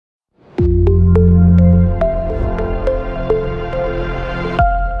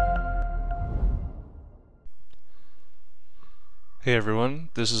Hey everyone,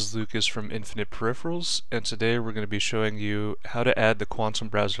 this is Lucas from Infinite Peripherals, and today we're going to be showing you how to add the Quantum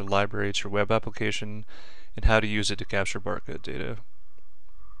Browser library to your web application and how to use it to capture barcode data.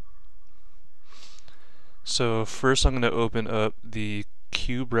 So first I'm going to open up the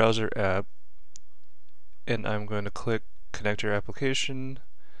Q Browser app, and I'm going to click Connect Your Application,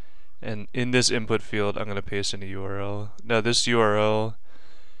 and in this input field I'm going to paste in a URL. Now this URL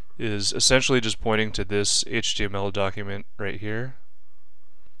is essentially just pointing to this HTML document right here.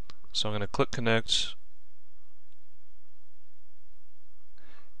 So I'm going to click connect,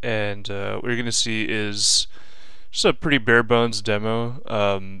 and what you're going to see is just a pretty bare bones demo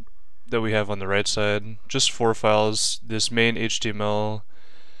that we have on the right side. Just 4 files: this main HTML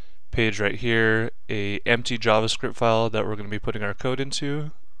page right here, a empty JavaScript file that we're going to be putting our code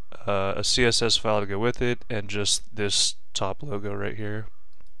into, a CSS file to go with it, and just this top logo right here.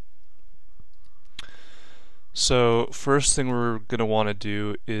 So first thing we're going to want to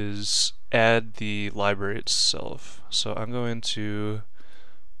do is add the library itself. So I'm going to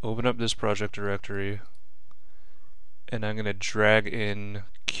open up this project directory, and I'm going to drag in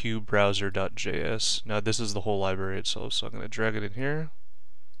qbrowser.js. Now this is the whole library itself, so I'm going to drag it in here,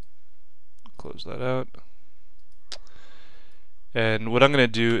 close that out. And what I'm going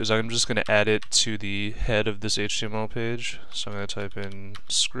to do is I'm just going to add it to the head of this HTML page. So I'm going to type in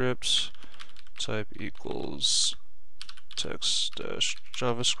script type equals text dash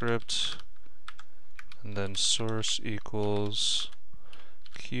JavaScript, and then source equals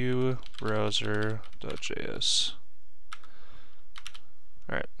qbrowser.js.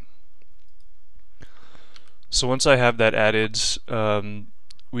 Alright. So once I have that added,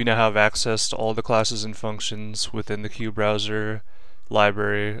 we now have access to all the classes and functions within the qbrowser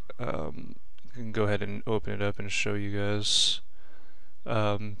library. I can go ahead and open it up and show you guys.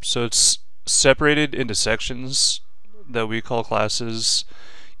 So it's separated into sections that we call classes,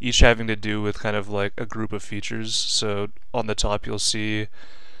 each having to do with kind of like a group of features. So on the top you'll see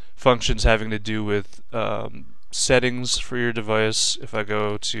functions having to do with settings for your device. If I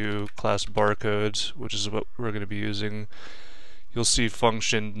go to class barcode, which is what we're going to be using, you'll see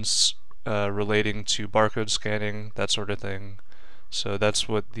functions relating to barcode scanning, that sort of thing. So that's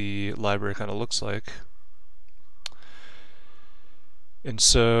what the library kind of looks like. And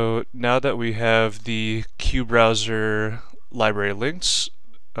so now that we have the qbrowser library linked,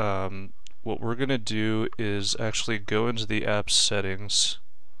 what we're going to do is actually go into the app settings.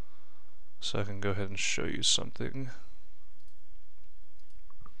 So I can go ahead and show you something.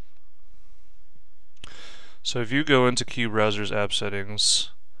 So if you go into qbrowser's app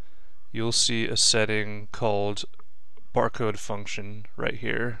settings, you'll see a setting called barcode function right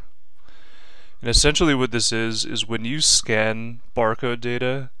here. And essentially what this is when you scan barcode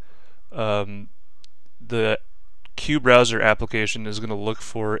data, the qbrowser application is going to look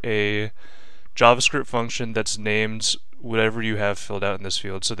for a JavaScript function that's named whatever you have filled out in this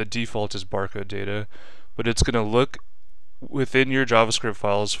field. So the default is barcode data, but it's going to look within your JavaScript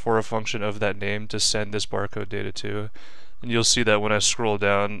files for a function of that name to send this barcode data to. And you'll see that when I scroll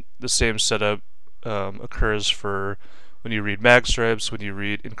down, the same setup occurs for when you read magstripes, when you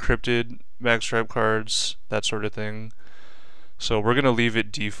read encrypted magstripe cards, that sort of thing. So we're going to leave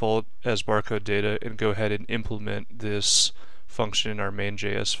it default as barcode data and go ahead and implement this function in our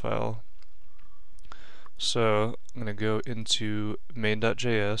main.js file. So I'm going to go into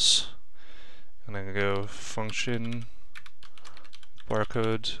main.js, and I'm going to go function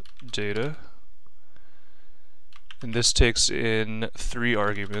barcode data, and this takes in 3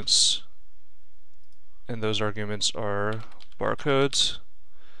 arguments, and those arguments are barcodes,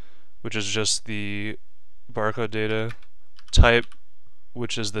 which is just the barcode data, type,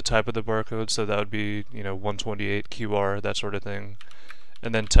 which is the type of the barcode, so that would be 128 QR, that sort of thing,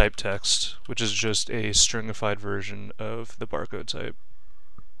 and then type text, which is just a stringified version of the barcode type.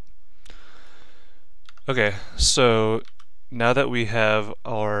 Okay, so now that we have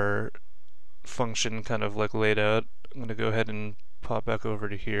our function kind of like laid out, I'm going to go ahead and pop back over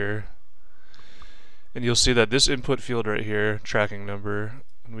to here, and you'll see that this input field right here, tracking number,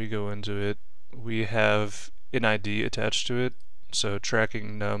 when we go into it, we have an ID attached to it. So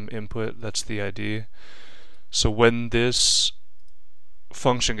tracking num input, that's the ID. So when this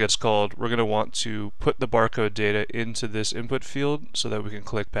function gets called, we're going to want to put the barcode data into this input field so that we can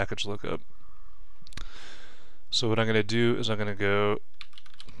click package lookup. So what I'm going to do is I'm going to go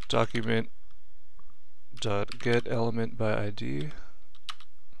document.getElementById.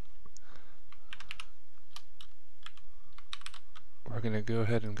 We're going to go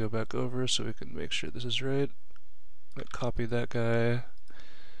ahead and go back over so we can make sure this is right. Copy that guy,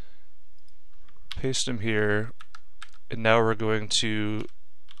 paste him here, And now we're going to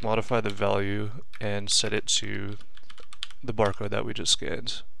modify the value and set it to the barcode that we just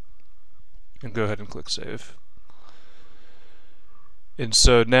scanned. And go ahead and click Save. And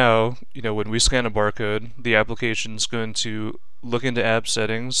so now, when we scan a barcode, the application's going to look into app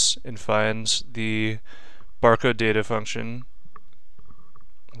settings and find the barcode data function.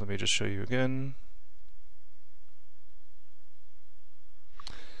 Let me just show you again.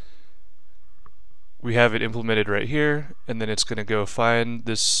 We have it implemented right here, and then it's going to go find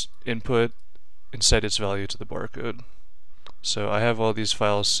this input and set its value to the barcode. So I have all these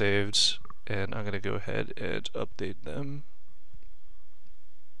files saved, and I'm going to go ahead and update them.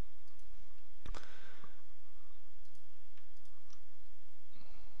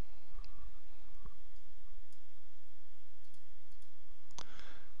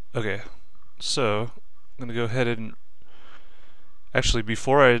 Okay, so I'm going to go ahead and actually,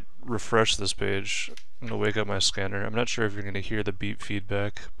 before I refresh this page, I'm going to wake up my scanner. I'm not sure if you're going to hear the beep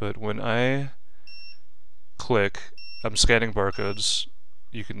feedback, but when I click, I'm scanning barcodes.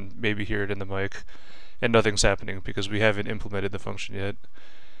 You can maybe hear it in the mic, and nothing's happening because we haven't implemented the function yet.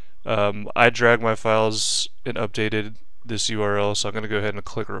 I dragged my files and updated this URL, so I'm going to go ahead and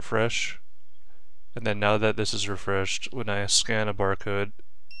click refresh. And then now that this is refreshed, when I scan a barcode,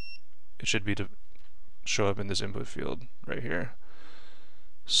 it should be to show up in this input field right here.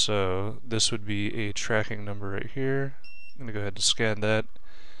 So this would be a tracking number right here. I'm going to go ahead and scan that,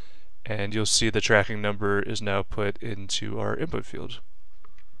 and you'll see the tracking number is now put into our input field.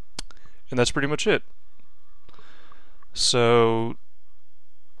 And that's pretty much it. So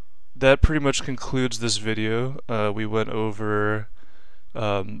that pretty much concludes this video. We went over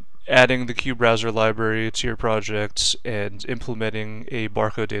adding the QBrowser library to your project and implementing a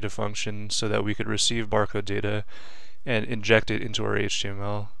barcode data function so that we could receive barcode data and inject it into our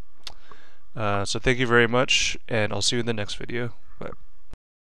HTML. So thank you very much, and I'll see you in the next video. Bye.